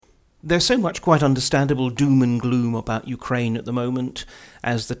There's so much quite understandable doom and gloom about Ukraine at the moment,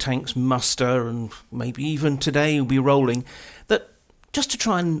 as the tanks muster and maybe even today will be rolling, that just to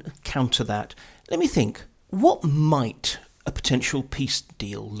try and counter that, let me think, what might a potential peace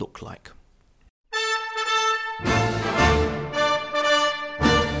deal look like?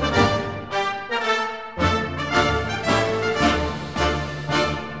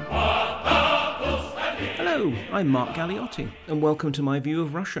 Hello, I'm Mark Galliotti, and welcome to my view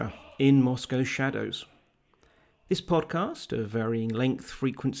of Russia in Moscow's shadows. This podcast, of varying length,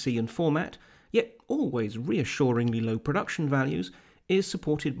 frequency and format, yet always reassuringly low production values, is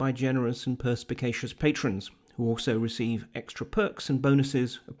supported by generous and perspicacious patrons, who also receive extra perks and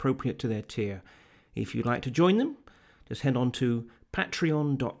bonuses appropriate to their tier. If you'd like to join them, just head on to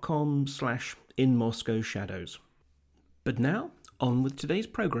patreon.com/InMoscowShadows. But now, on with today's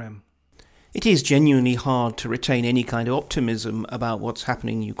programme. It is genuinely hard to retain any kind of optimism about what's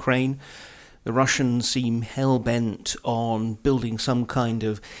happening in Ukraine. The Russians seem hell-bent on building some kind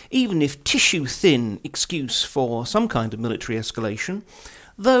of, even if tissue-thin, excuse for some kind of military escalation.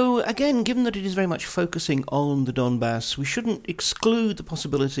 Though, again, given that it is very much focusing on the Donbass, we shouldn't exclude the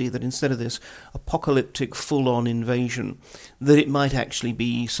possibility that instead of this apocalyptic full-on invasion, that it might actually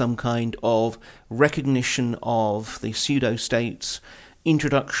be some kind of recognition of the pseudo-states,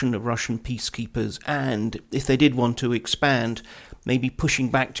 introduction of Russian peacekeepers, and, if they did want to expand, maybe pushing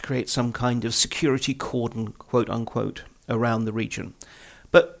back to create some kind of security cordon, quote-unquote, around the region.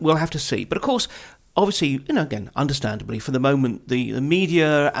 But we'll have to see. But of course, obviously, again, understandably, for the moment, the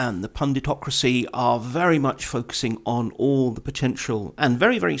media and the punditocracy are very much focusing on all the potential and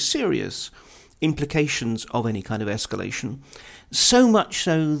very, very serious implications of any kind of escalation. So much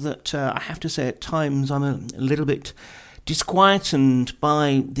so that I have to say at times I'm a little bit disquieted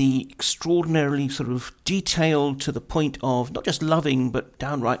by the extraordinarily sort of detailed, to the point of not just loving but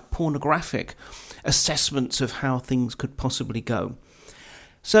downright pornographic assessments of how things could possibly go.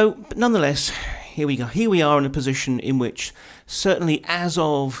 So, but nonetheless, here we go. Here we are in a position in which, certainly as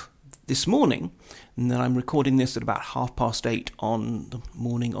of this morning, and then I'm recording this at about 8:30 on the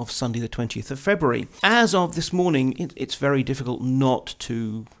morning of Sunday the 20th of February. As of this morning, it's very difficult not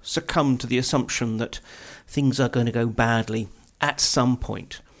to succumb to the assumption that things are going to go badly at some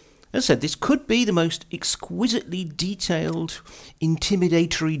point. As I said, this could be the most exquisitely detailed,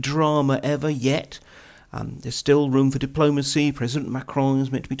 intimidatory drama ever yet. There's still room for diplomacy. President Macron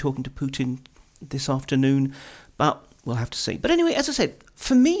is meant to be talking to Putin this afternoon, but we'll have to see. But anyway, as I said,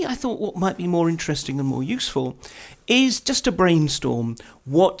 for me, I thought what might be more interesting and more useful is just to brainstorm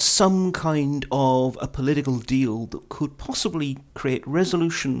what some kind of a political deal that could possibly create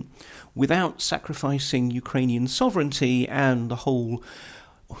resolution without sacrificing Ukrainian sovereignty and the whole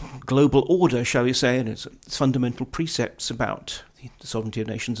global order, shall we say, and its fundamental precepts about the sovereignty of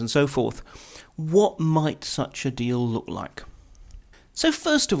nations and so forth. What might such a deal look like? So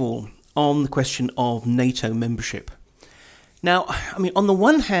first of all, on the question of NATO membership. Now, on the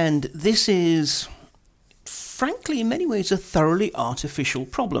one hand, this is, frankly, in many ways, a thoroughly artificial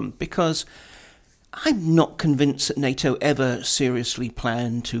problem, because I'm not convinced that NATO ever seriously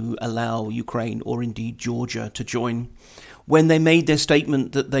planned to allow Ukraine, or indeed Georgia, to join. When they made their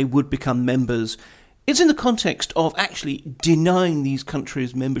statement that they would become members, it's in the context of actually denying these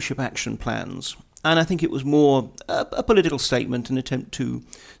countries membership action plans. And I think it was more a political statement, an attempt to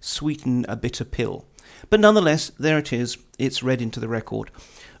sweeten a bitter pill. But nonetheless, there it is. It's read into the record.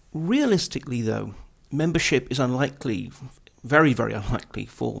 Realistically, though, membership is unlikely, very, very unlikely,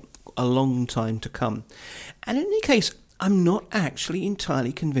 for a long time to come. And in any case, I'm not actually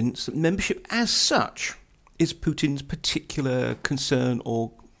entirely convinced that membership as such is Putin's particular concern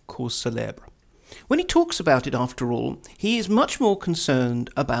or cause célèbre. When he talks about it, after all, he is much more concerned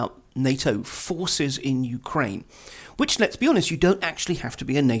about NATO forces in Ukraine, which, let's be honest, you don't actually have to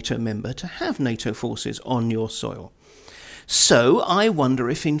be a NATO member to have NATO forces on your soil. So I wonder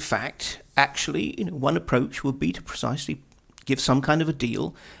if, in fact, actually, one approach would be to precisely give some kind of a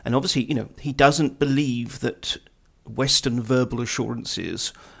deal. And obviously, he doesn't believe that Western verbal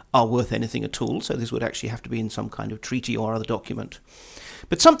assurances are worth anything at all. So this would actually have to be in some kind of treaty or other document.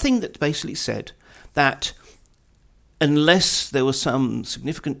 But something that basically said that unless there was some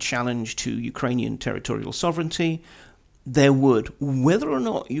significant challenge to Ukrainian territorial sovereignty, there would, whether or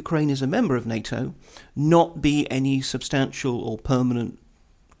not Ukraine is a member of NATO, not be any substantial or permanent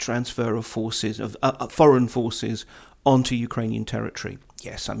transfer of forces, of foreign forces, onto Ukrainian territory.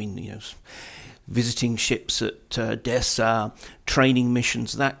 Yes, visiting ships at Odessa, training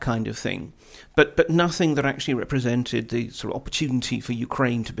missions, that kind of thing. But nothing that actually represented the sort of opportunity for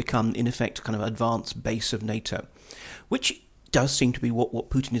Ukraine to become, in effect, a kind of advanced base of NATO. Which, does seem to be what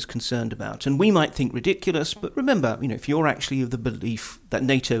Putin is concerned about. And we might think ridiculous, but remember, if you're actually of the belief that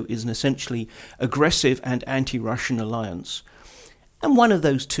NATO is an essentially aggressive and anti-Russian alliance, and one of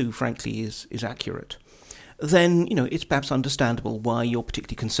those two, frankly, is accurate, then, it's perhaps understandable why you're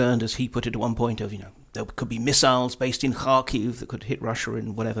particularly concerned, as he put it at one point, of, there could be missiles based in Kharkiv that could hit Russia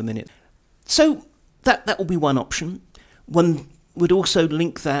in whatever minute. So that will be one option. One would also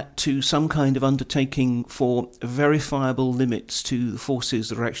link that to some kind of undertaking for verifiable limits to the forces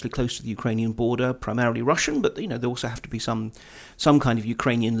that are actually close to the Ukrainian border, primarily Russian, but there also have to be some kind of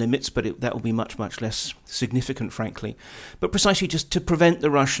Ukrainian limits, but that will be much, much less significant, frankly. But precisely just to prevent the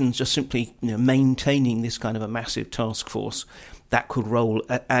Russians just simply maintaining this kind of a massive task force that could roll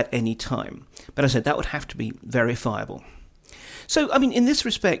at any time. But as I said, that would have to be verifiable. So, in this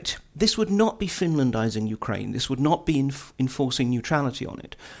respect, this would not be Finlandizing Ukraine. This would not be enforcing neutrality on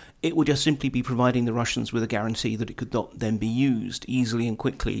it. It would just simply be providing the Russians with a guarantee that it could not then be used easily and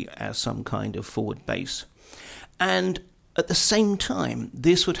quickly as some kind of forward base. And at the same time,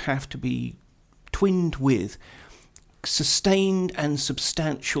 this would have to be twinned with sustained and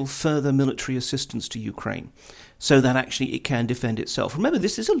substantial further military assistance to Ukraine, so that actually it can defend itself. Remember,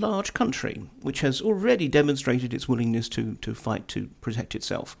 this is a large country which has already demonstrated its willingness to fight to protect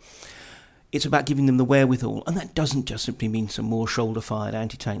itself. It's about giving them the wherewithal, and that doesn't just simply mean some more shoulder-fired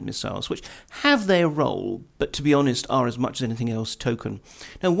anti-tank missiles, which have their role, but to be honest are as much as anything else token.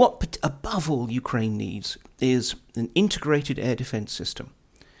 Now, what above all Ukraine needs is an integrated air defence system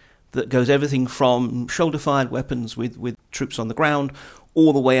that goes everything from shoulder-fired weapons with troops on the ground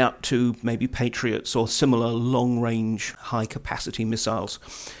all the way up to maybe Patriots or similar long-range, high-capacity missiles,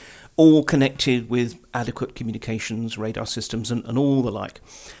 all connected with adequate communications, radar systems, and all the like.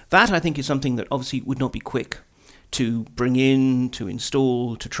 That, I think, is something that obviously would not be quick to bring in, to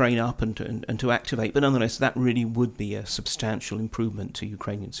install, to train up, and to activate, but nonetheless, that really would be a substantial improvement to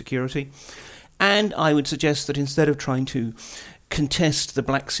Ukrainian security. And I would suggest that instead of trying to contest the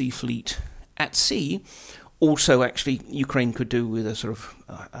Black Sea Fleet at sea, also actually Ukraine could do with a sort of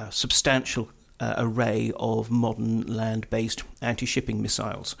a substantial array of modern land-based anti-shipping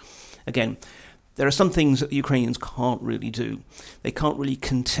missiles. Again, there are some things that the Ukrainians can't really do. They can't really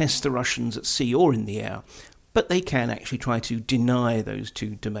contest the Russians at sea or in the air, but they can actually try to deny those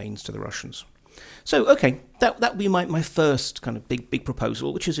two domains to the Russians. So, okay, that would be my first kind of big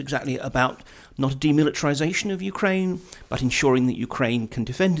proposal, which is exactly about not a demilitarization of Ukraine, but ensuring that Ukraine can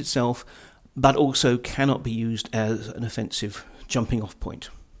defend itself, but also cannot be used as an offensive jumping-off point.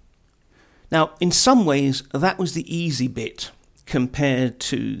 Now, in some ways, that was the easy bit compared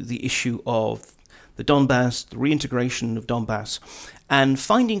to the issue of the Donbass, the reintegration of Donbass, and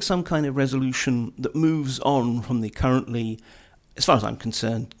finding some kind of resolution that moves on from the currently, as far as I'm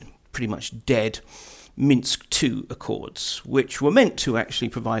concerned, pretty much dead Minsk II Accords, which were meant to actually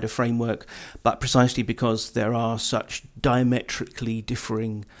provide a framework, but precisely because there are such diametrically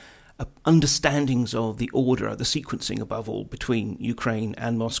differing understandings of the order, the sequencing above all, between Ukraine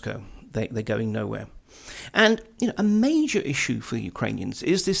and Moscow, they're going nowhere. And a major issue for the Ukrainians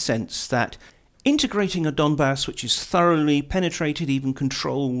is this sense that integrating a Donbass which is thoroughly penetrated, even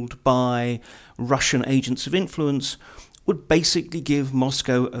controlled by Russian agents of influence, would basically give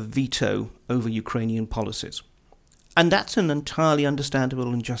Moscow a veto over Ukrainian policies. And that's an entirely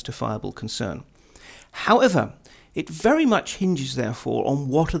understandable and justifiable concern. However, it very much hinges, therefore, on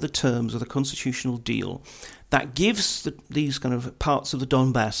what are the terms of the constitutional deal that gives these kind of parts of the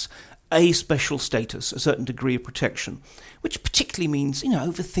Donbass a special status, a certain degree of protection, which particularly means,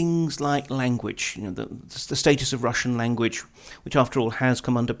 over things like language, the status of Russian language, which after all has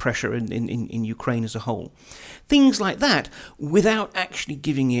come under pressure in Ukraine as a whole. Things like that, without actually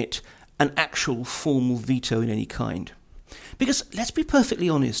giving it an actual formal veto in any kind. Because, let's be perfectly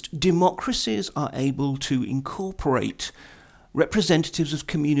honest, democracies are able to incorporate representatives of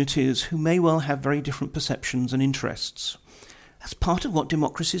communities who may well have very different perceptions and interests. That's part of what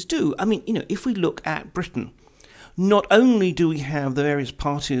democracies do. If we look at Britain, not only do we have the various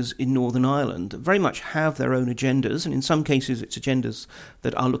parties in Northern Ireland that very much have their own agendas, and in some cases it's agendas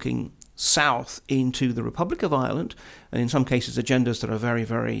that are looking south into the Republic of Ireland, and in some cases agendas that are very,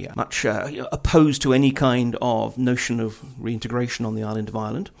 very much opposed to any kind of notion of reintegration on the island of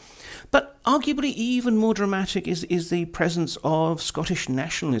Ireland. But arguably even more dramatic is the presence of Scottish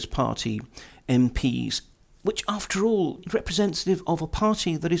Nationalist Party MPs, which, after all, is representative of a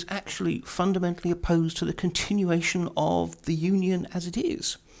party that is actually fundamentally opposed to the continuation of the Union as it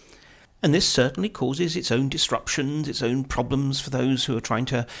is. And this certainly causes its own disruptions, its own problems for those who are trying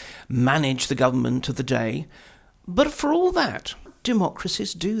to manage the government of the day. But for all that,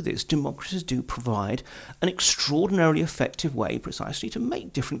 democracies do this. Democracies do provide an extraordinarily effective way precisely to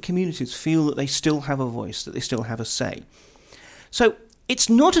make different communities feel that they still have a voice, that they still have a say. So it's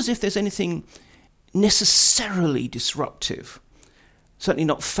not as if there's anything necessarily disruptive, certainly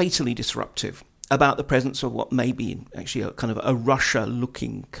not fatally disruptive, about the presence of what may be actually a kind of a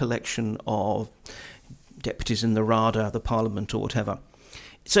Russia-looking collection of deputies in the Rada, the Parliament, or whatever.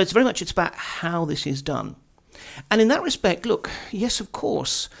 So it's about how this is done. And in that respect, look, yes, of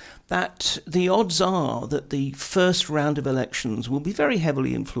course, that the odds are that the first round of elections will be very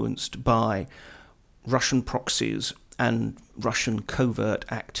heavily influenced by Russian proxies and Russian covert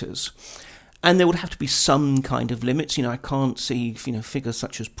actors. And there would have to be some kind of limits. I can't see, figures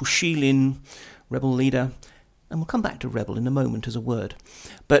such as Pushilin, rebel leader, and we'll come back to rebel in a moment as a word,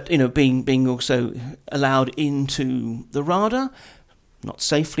 but, being also allowed into the Rada, not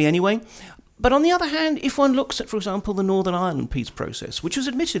safely anyway. But on the other hand, if one looks at, for example, the Northern Ireland peace process, which was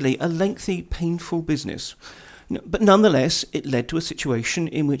admittedly a lengthy, painful business, but nonetheless, it led to a situation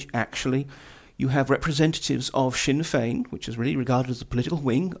in which actually you have representatives of Sinn Féin, which is really regarded as the political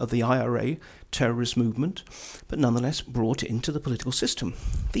wing of the IRA terrorist movement, but nonetheless brought into the political system.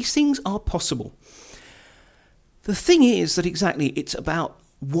 These things are possible. The thing is that exactly it's about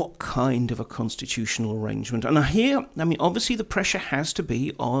what kind of a constitutional arrangement. And here, obviously the pressure has to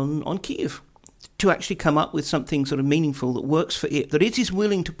be on Kyiv to actually come up with something sort of meaningful that works for it, that it is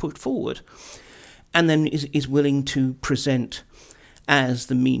willing to put forward, and then is willing to present as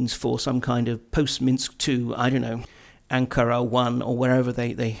the means for some kind of post-Minsk 2, I don't know, Ankara 1, or wherever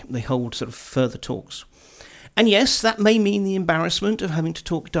they hold sort of further talks. And yes, that may mean the embarrassment of having to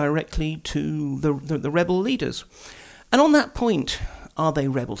talk directly to the rebel leaders. And on that point, are they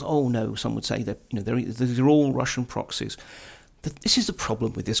rebels? Oh no, some would say that they're all Russian proxies. This is the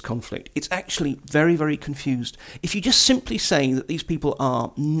problem with this conflict. It's actually very, very confused. If you just simply say that these people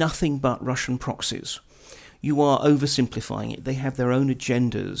are nothing but Russian proxies, you are oversimplifying it. They have their own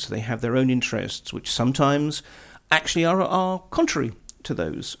agendas, they have their own interests, which sometimes actually are contrary to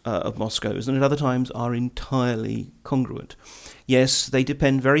those of Moscow's, and at other times are entirely congruent. Yes, they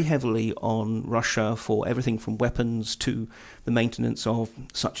depend very heavily on Russia for everything from weapons to the maintenance of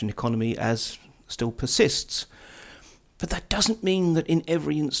such an economy as still persists. But that doesn't mean that in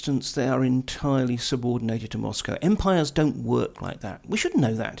every instance they are entirely subordinated to Moscow. Empires don't work like that. We should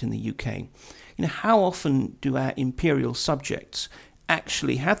know that in the UK. How often do our imperial subjects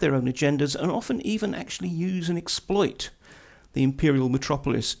actually have their own agendas and often even actually use and exploit the imperial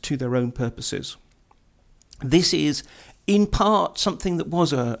metropolis to their own purposes? This is in part something that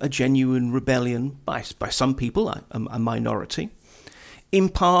was a genuine rebellion by some people, a minority. In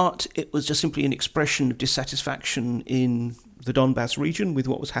part, it was just simply an expression of dissatisfaction in the Donbass region with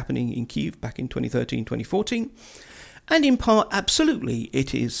what was happening in Kyiv back in 2013, 2014. And in part, absolutely,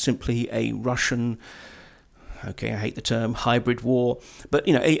 it is simply a Russian, okay, I hate the term, hybrid war, but,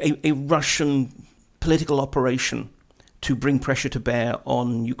 a Russian political operation to bring pressure to bear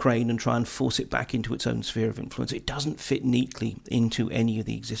on Ukraine and try and force it back into its own sphere of influence. It doesn't fit neatly into any of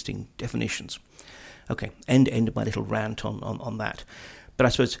the existing definitions. Okay, end my little rant on that. But I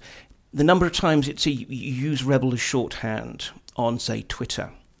suppose the number of times you use rebel as shorthand on, say,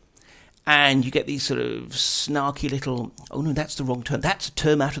 Twitter, and you get these sort of snarky little, oh no, that's the wrong term. That's a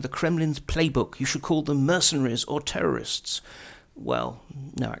term out of the Kremlin's playbook. You should call them mercenaries or terrorists. Well,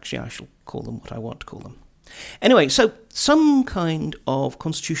 no, actually, I shall call them what I want to call them. Anyway, so some kind of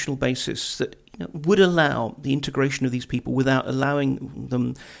constitutional basis that would allow the integration of these people without allowing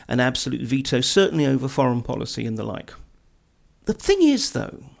them an absolute veto, certainly over foreign policy and the like. The thing is,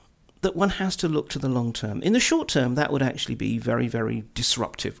 though, that one has to look to the long term. In the short term, that would actually be very, very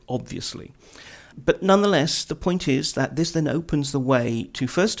disruptive, obviously. But nonetheless, the point is that this then opens the way to,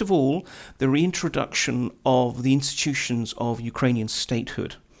 first of all, the reintroduction of the institutions of Ukrainian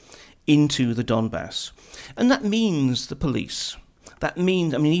statehood into the Donbass. And that means the police. That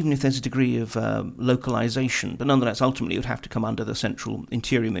means, even if there's a degree of localization, but nonetheless, ultimately, it would have to come under the Central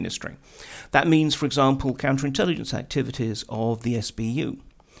Interior Ministry. That means, for example, counterintelligence activities of the SBU.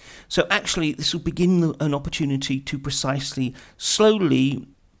 So actually, this will begin an opportunity to precisely, slowly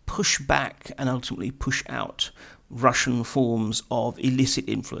push back and ultimately push out Russian forms of illicit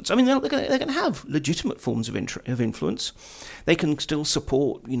influence. They're going to have legitimate forms of influence. They can still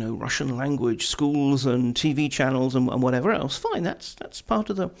support, Russian language schools and TV channels and whatever else. Fine, that's part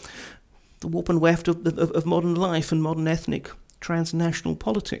of the warp and weft of modern life and modern ethnic transnational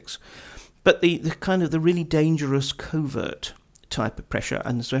politics. But the kind of the really dangerous covert type of pressure,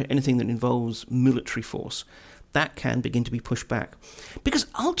 and so anything that involves military force, that can begin to be pushed back. Because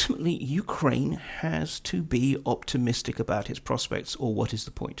ultimately, Ukraine has to be optimistic about its prospects, or what is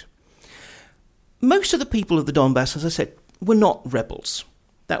the point? Most of the people of the Donbass, as I said, were not rebels.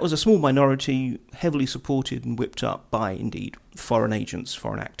 That was a small minority, heavily supported and whipped up by, indeed, foreign agents,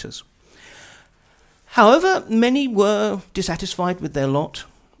 foreign actors. However, many were dissatisfied with their lot.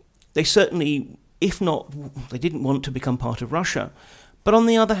 They certainly, if not, they didn't want to become part of Russia. But on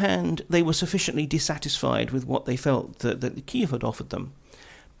the other hand, they were sufficiently dissatisfied with what they felt that Kiev had offered them,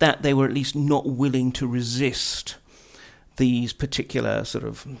 that they were at least not willing to resist these particular sort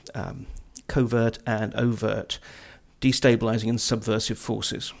of covert and overt destabilizing and subversive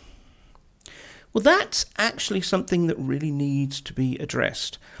forces. Well, that's actually something that really needs to be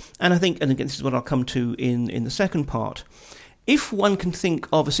addressed. And I think, and again, this is what I'll come to in the second part, if one can think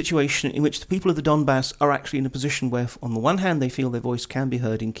of a situation in which the people of the Donbass are actually in a position where, on the one hand, they feel their voice can be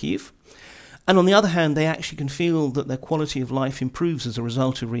heard in Kiev, and on the other hand, they actually can feel that their quality of life improves as a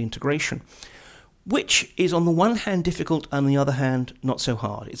result of reintegration, which is on the one hand difficult, and on the other hand not so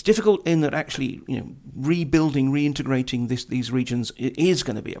hard. It's difficult in that actually, rebuilding, reintegrating these regions is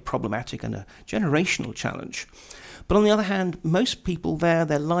going to be a problematic and a generational challenge. But on the other hand, most people there,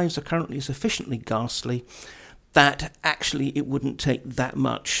 their lives are currently sufficiently ghastly that actually it wouldn't take that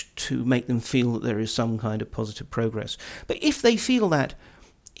much to make them feel that there is some kind of positive progress. But if they feel that,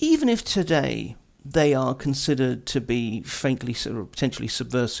 even if today they are considered to be faintly or potentially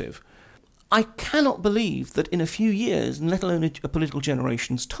subversive, I cannot believe that in a few years, and let alone a political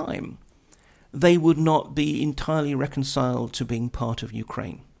generation's time, they would not be entirely reconciled to being part of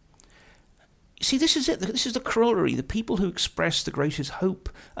Ukraine. See, this is it. This is the corollary. The people who express the greatest hope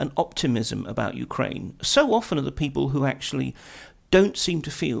and optimism about Ukraine so often are the people who actually don't seem to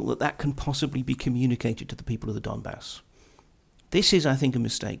feel that that can possibly be communicated to the people of the Donbass. This is, I think, a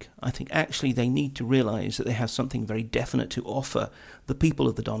mistake. I think actually they need to realize that they have something very definite to offer the people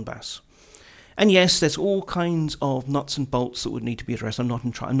of the Donbass. And yes, there's all kinds of nuts and bolts that would need to be addressed. I'm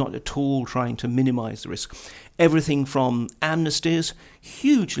not at all trying to minimize the risk. Everything from amnesties,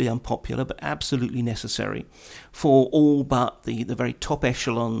 hugely unpopular but absolutely necessary for all but the very top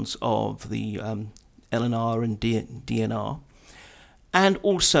echelons of the LNR and DNR, and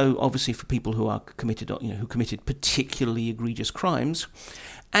also obviously for people who are committed particularly egregious crimes,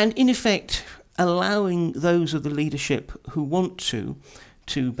 and in effect allowing those of the leadership who want to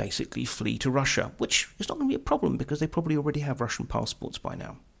basically flee to Russia, which is not going to be a problem because they probably already have Russian passports by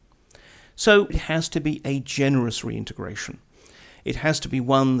now. So it has to be a generous reintegration. It has to be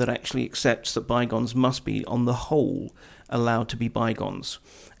one that actually accepts that bygones must be, on the whole, allowed to be bygones.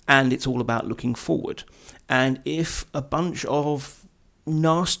 And it's all about looking forward. And if a bunch of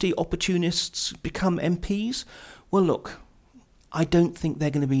nasty opportunists become MPs, well, look, I don't think they're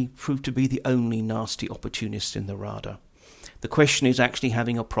going to be proved to be the only nasty opportunists in the Rada. The question is actually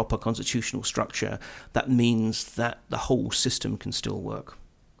having a proper constitutional structure that means that the whole system can still work.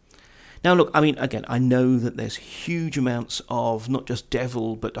 Now, look, again, I know that there's huge amounts of not just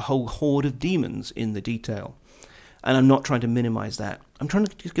devil, but a whole horde of demons in the detail. And I'm not trying to minimize that. I'm trying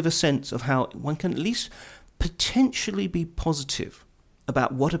to give a sense of how one can at least potentially be positive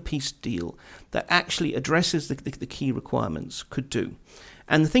about what a peace deal that actually addresses the key requirements could do.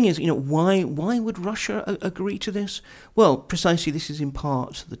 And the thing is, why would Russia agree to this? Well, precisely this is in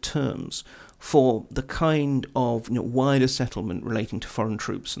part the terms for the kind of wider settlement relating to foreign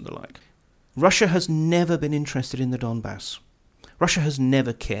troops and the like. Russia has never been interested in the Donbass. Russia has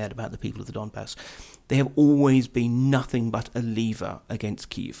never cared about the people of the Donbass. They have always been nothing but a lever against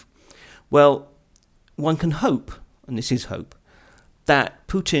Kyiv. Well, one can hope, and this is hope, that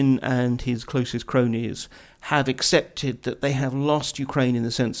Putin and his closest cronies have accepted that they have lost Ukraine in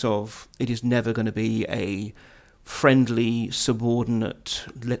the sense of it is never going to be a friendly, subordinate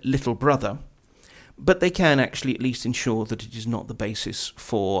little brother, but they can actually at least ensure that it is not the basis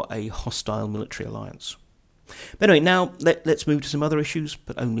for a hostile military alliance. But anyway, now let's move to some other issues,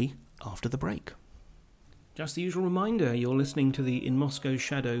 but only after the break. Just the usual reminder, you're listening to the In Moscow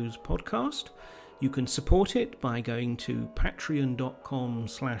Shadows podcast. You can support it by going to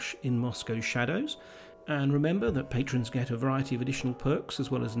patreon.com/InMoscowShadows. And remember that patrons get a variety of additional perks,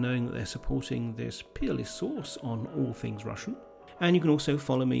 as well as knowing that they're supporting this peerless source on all things Russian. And you can also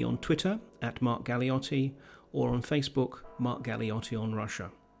follow me on Twitter @Mark Galliotti, or on Facebook, Mark Galliotti on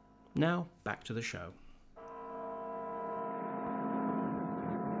Russia. Now, back to the show.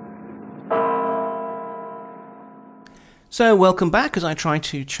 So welcome back as I try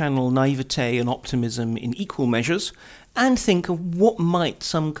to channel naivete and optimism in equal measures and think of what might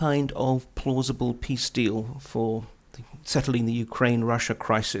some kind of plausible peace deal for settling the Ukraine-Russia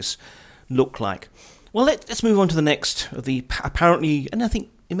crisis look like. Well, let's move on to the next of the apparently, and I think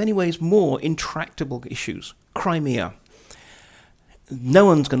in many ways more intractable issues, Crimea. No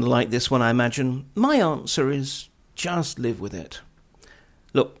one's going to like this one, I imagine. My answer is just live with it.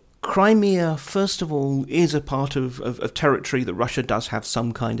 Look, Crimea, first of all, is a part of territory that Russia does have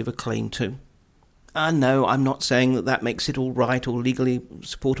some kind of a claim to. No, I'm not saying that makes it all right or legally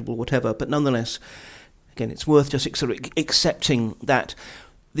supportable, whatever, but nonetheless, again, it's worth just sort of accepting that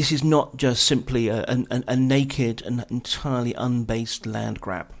this is not just simply a naked and entirely unbased land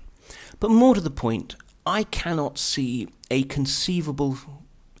grab. But more to the point, I cannot see a conceivable,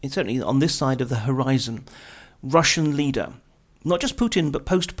 certainly on this side of the horizon, Russian leader, not just Putin, but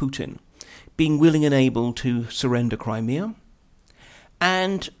post-Putin, being willing and able to surrender Crimea.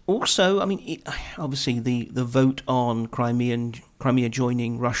 And also, I mean, obviously the vote on Crimea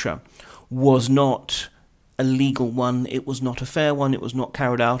joining Russia was not a legal one. It was not a fair one. It was not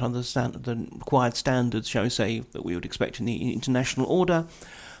carried out under the required standards, shall we say, that we would expect in the international order.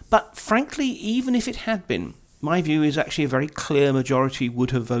 But frankly, even if it had been, my view is actually a very clear majority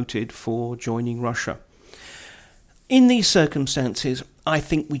would have voted for joining Russia. In these circumstances, I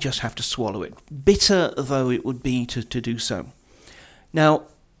think we just have to swallow it, bitter though it would be to do so. Now,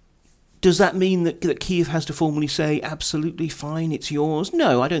 does that mean that Kyiv has to formally say, absolutely fine, it's yours?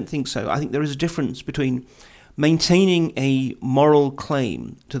 No, I don't think so. I think there is a difference between maintaining a moral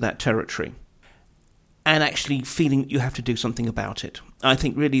claim to that territory and actually feeling that you have to do something about it. I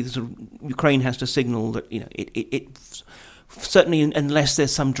think really Ukraine has to signal that it certainly, unless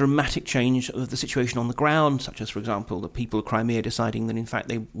there's some dramatic change of the situation on the ground, such as, for example, the people of Crimea deciding that in fact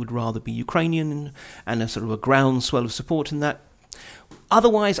they would rather be Ukrainian and a sort of a groundswell of support in that.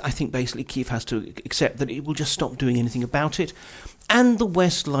 Otherwise, I think basically Kyiv has to accept that it will just stop doing anything about it, and the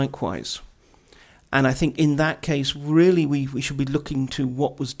West likewise. And I think in that case, really, we should be looking to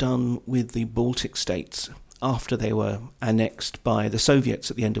what was done with the Baltic states after they were annexed by the Soviets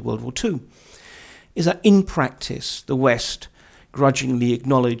at the end of World War II, is that in practice, the West grudgingly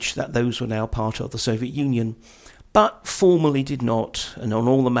acknowledged that those were now part of the Soviet Union, but formally did not, and on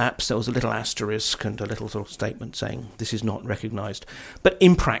all the maps there was a little asterisk and a little sort of statement saying this is not recognised. But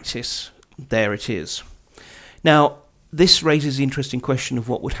in practice, there it is. Now, this raises the interesting question of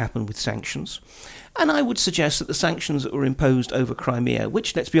what would happen with sanctions, and I would suggest that the sanctions that were imposed over Crimea,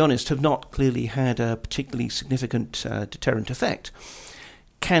 which, let's be honest, have not clearly had a particularly significant deterrent effect,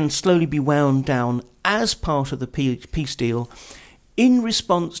 can slowly be wound down as part of the peace deal in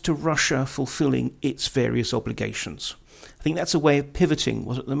response to Russia fulfilling its various obligations. I think that's a way of pivoting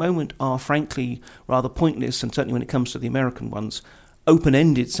what at the moment are frankly rather pointless, and certainly when it comes to the American ones,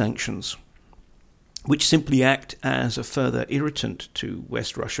 open-ended sanctions, which simply act as a further irritant to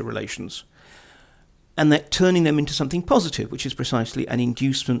West-Russia relations, and that turning them into something positive, which is precisely an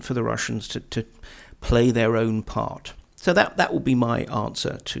inducement for the Russians to play their own part. So that will be my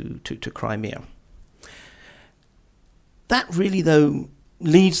answer to Crimea. That really, though,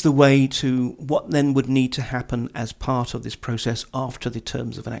 leads the way to what then would need to happen as part of this process after the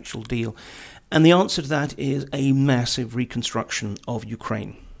terms of an actual deal. And the answer to that is a massive reconstruction of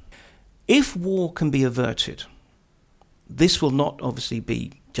Ukraine. If war can be averted, this will not obviously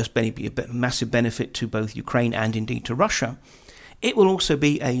be a massive benefit to both Ukraine and indeed to Russia. It will also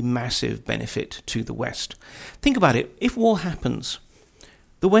be a massive benefit to the West. Think about it. If war happens,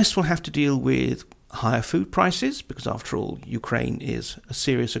 the West will have to deal with higher food prices, because after all, Ukraine is a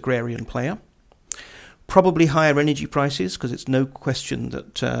serious agrarian player. Probably higher energy prices, because it's no question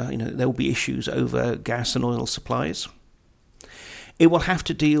that there will be issues over gas and oil supplies. It will have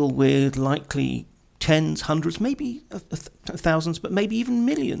to deal with likely tens, hundreds, maybe thousands, but maybe even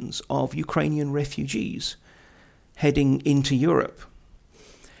millions of Ukrainian refugees heading into Europe.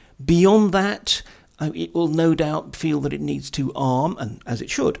 Beyond that, it will no doubt feel that it needs to arm, and as it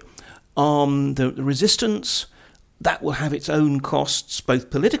should, arm the resistance. That will have its own costs,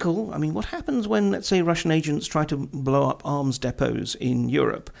 both political. I mean, what happens when, let's say, Russian agents try to blow up arms depots in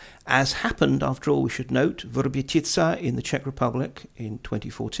Europe, as happened, after all, we should note, Vrobetitsa in the Czech Republic in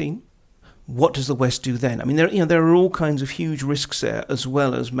 2014. What does the West do then? I mean, there are all kinds of huge risks there, as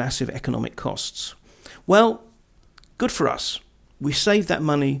well as massive economic costs. Well, good for us. We save that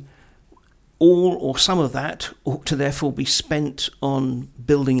money. All or some of that ought to therefore be spent on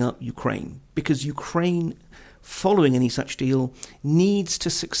building up Ukraine, because Ukraine, following any such deal, needs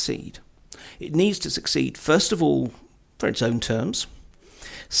to succeed. It needs to succeed, first of all, for its own terms.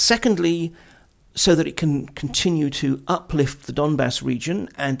 Secondly, so that it can continue to uplift the Donbass region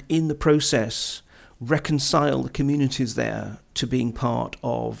and in the process reconcile the communities there to being part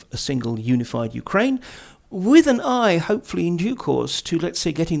of a single unified Ukraine, with an eye, hopefully in due course, to, let's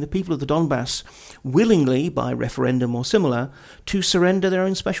say, getting the people of the Donbass willingly, by referendum or similar, to surrender their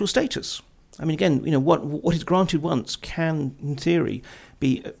own special status. I mean, again, what is granted once can, in theory,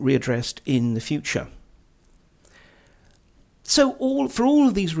 be readdressed in the future. So for all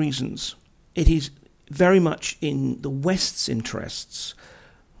of these reasons, it is very much in the West's interests,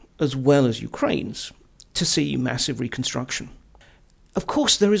 as well as Ukraine's, to see massive reconstruction. Of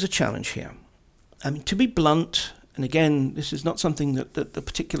course, there is a challenge here. I mean, to be blunt, and again, this is not something that the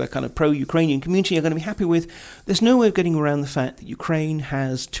particular kind of pro-Ukrainian community are going to be happy with, there's no way of getting around the fact that Ukraine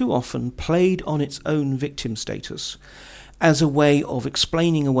has too often played on its own victim status as a way of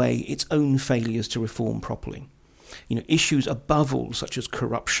explaining away its own failures to reform properly. Issues above all, such as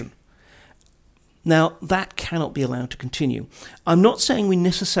corruption. Now, that cannot be allowed to continue. I'm not saying we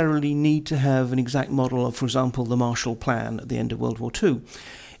necessarily need to have an exact model of, for example, the Marshall Plan at the end of World War II,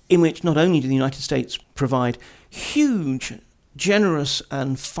 in which not only did the United States provide huge, generous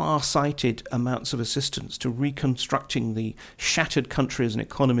and far-sighted amounts of assistance to reconstructing the shattered countries and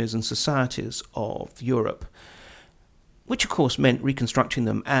economies and societies of Europe, which of course meant reconstructing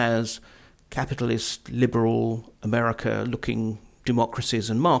them as capitalist, liberal, America-looking democracies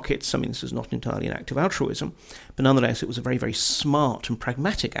and markets. I mean, this is not entirely an act of altruism, but nonetheless it was a very, very smart and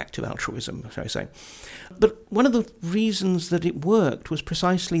pragmatic act of altruism, shall I say. But one of the reasons that it worked was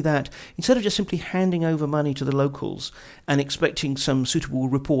precisely that instead of just simply handing over money to the locals and expecting some suitable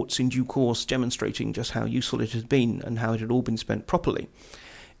reports in due course demonstrating just how useful it had been and how it had all been spent properly,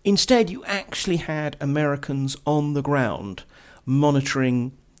 instead you actually had Americans on the ground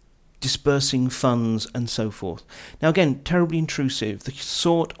monitoring, dispersing funds and so forth. Now again, terribly intrusive, the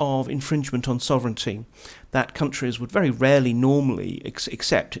sort of infringement on sovereignty that countries would very rarely normally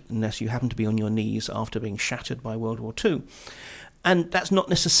accept unless you happen to be on your knees after being shattered by World War II. And that's not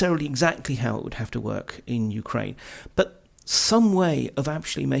necessarily exactly how it would have to work in Ukraine. But some way of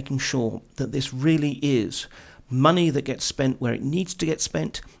actually making sure that this really is money that gets spent where it needs to get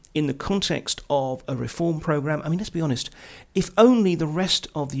spent, in the context of a reform program. I mean, let's be honest, if only the rest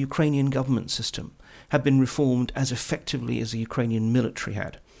of the Ukrainian government system had been reformed as effectively as the Ukrainian military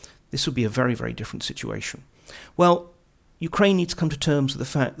had, this would be a very, very different situation. Well, Ukraine needs to come to terms with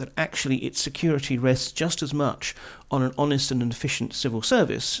the fact that actually its security rests just as much on an honest and an efficient civil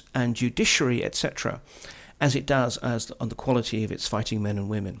service and judiciary, etc., as it does on the quality of its fighting men and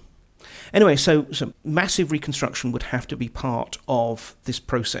women. Anyway, so massive reconstruction would have to be part of this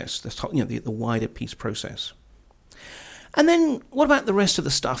process, the wider peace process. And then what about the rest of the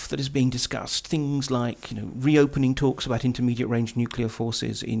stuff that is being discussed? Things like, reopening talks about intermediate-range nuclear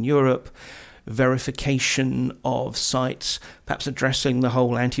forces in Europe, verification of sites, perhaps addressing the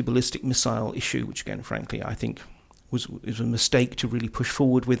whole anti-ballistic missile issue, which again, frankly, I think was a mistake to really push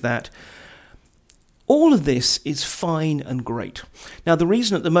forward with that. All of this is fine and great. Now, the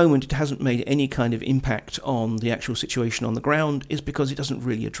reason at the moment it hasn't made any kind of impact on the actual situation on the ground is because it doesn't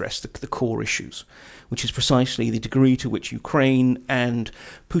really address the core issues, which is precisely the degree to which Ukraine and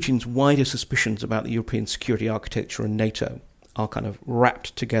Putin's wider suspicions about the European security architecture and NATO are kind of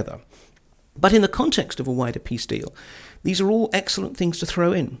wrapped together. But in the context of a wider peace deal, these are all excellent things to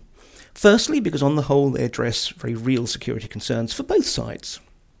throw in. Firstly, because on the whole they address very real security concerns for both sides.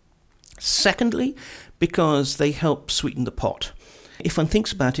 Secondly, because they help sweeten the pot. If one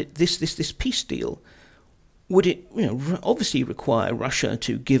thinks about it, this peace deal, would it obviously require Russia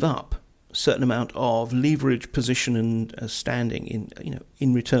to give up a certain amount of leverage, position and standing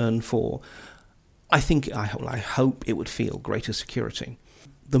in return for, I hope it would feel greater security.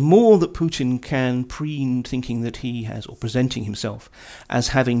 The more that Putin can preen thinking that he has, or presenting himself as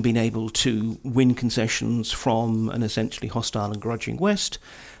having been able to win concessions from an essentially hostile and grudging West,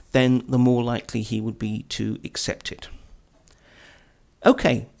 then the more likely he would be to accept it.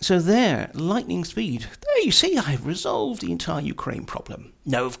 Okay, so there, lightning speed. There you see, I've resolved the entire Ukraine problem.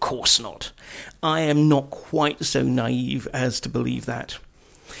 No, of course not. I am not quite so naive as to believe that.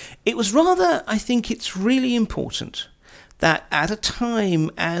 It was rather, I think it's really important that at a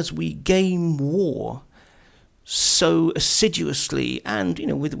time as we game war so assiduously and,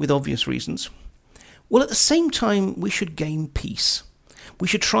 with obvious reasons, well, at the same time we should gain peace. We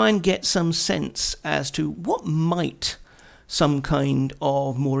should try and get some sense as to what might some kind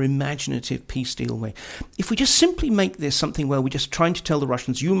of more imaginative peace deal way. If we just simply make this something where we're just trying to tell the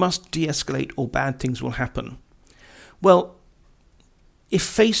Russians, you must de-escalate or bad things will happen. Well, if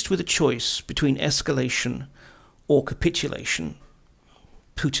faced with a choice between escalation or capitulation,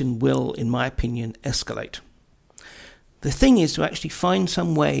 Putin will, in my opinion, escalate. The thing is to actually find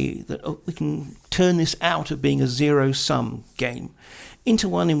some way that we can turn this out of being a zero-sum game into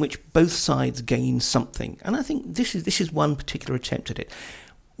one in which both sides gain something. And I think this is one particular attempt at it.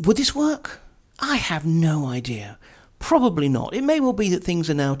 Would this work? I have no idea. Probably not. It may well be that things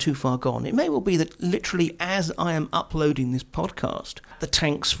are now too far gone. It may well be that literally as I am uploading this podcast, the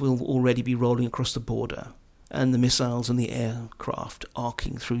tanks will already be rolling across the border and the missiles and the aircraft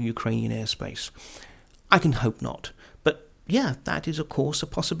arcing through Ukrainian airspace. I can hope not. But yeah, that is of course a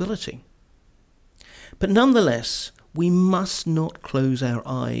possibility. But nonetheless, we must not close our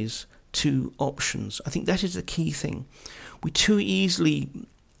eyes to options. I think that is the key thing. We too easily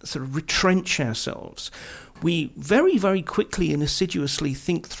sort of retrench ourselves. We very, very quickly and assiduously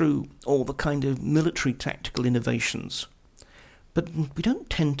think through all the kind of military tactical innovations. But we don't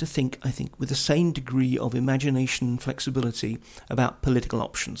tend to think, I think, with the same degree of imagination and flexibility about political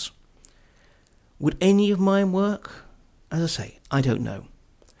options. Would any of mine work? As I say, I don't know.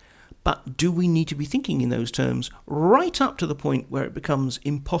 But do we need to be thinking in those terms right up to the point where it becomes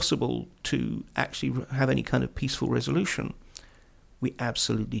impossible to actually have any kind of peaceful resolution? We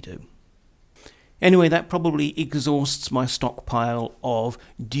absolutely do. Anyway, that probably exhausts my stockpile of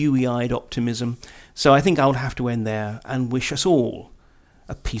dewy-eyed optimism, so I think I'll have to end there and wish us all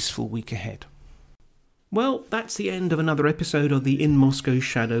a peaceful week ahead. Well, that's the end of another episode of the In Moscow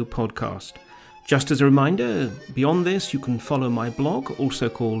Shadow podcast. Just as a reminder, beyond this, you can follow my blog, also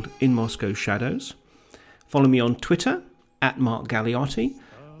called In Moscow Shadows. Follow me on Twitter, @Mark Galeotti,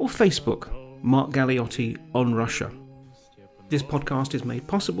 or Facebook, Mark Galeotti on Russia. This podcast is made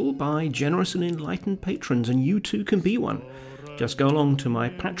possible by generous and enlightened patrons, and you too can be one. Just go along to my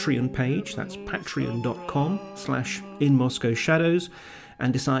Patreon page, that's patreon.com/InMoscowShadows,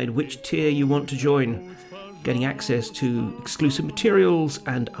 and decide which tier you want to join, getting access to exclusive materials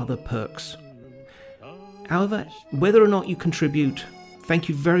and other perks. However, whether or not you contribute, thank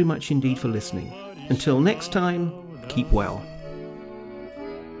you very much indeed for listening. Until next time, keep well.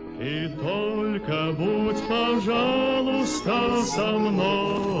 И только будь, пожалуйста, со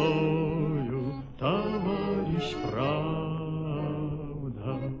мною, товарищ прав.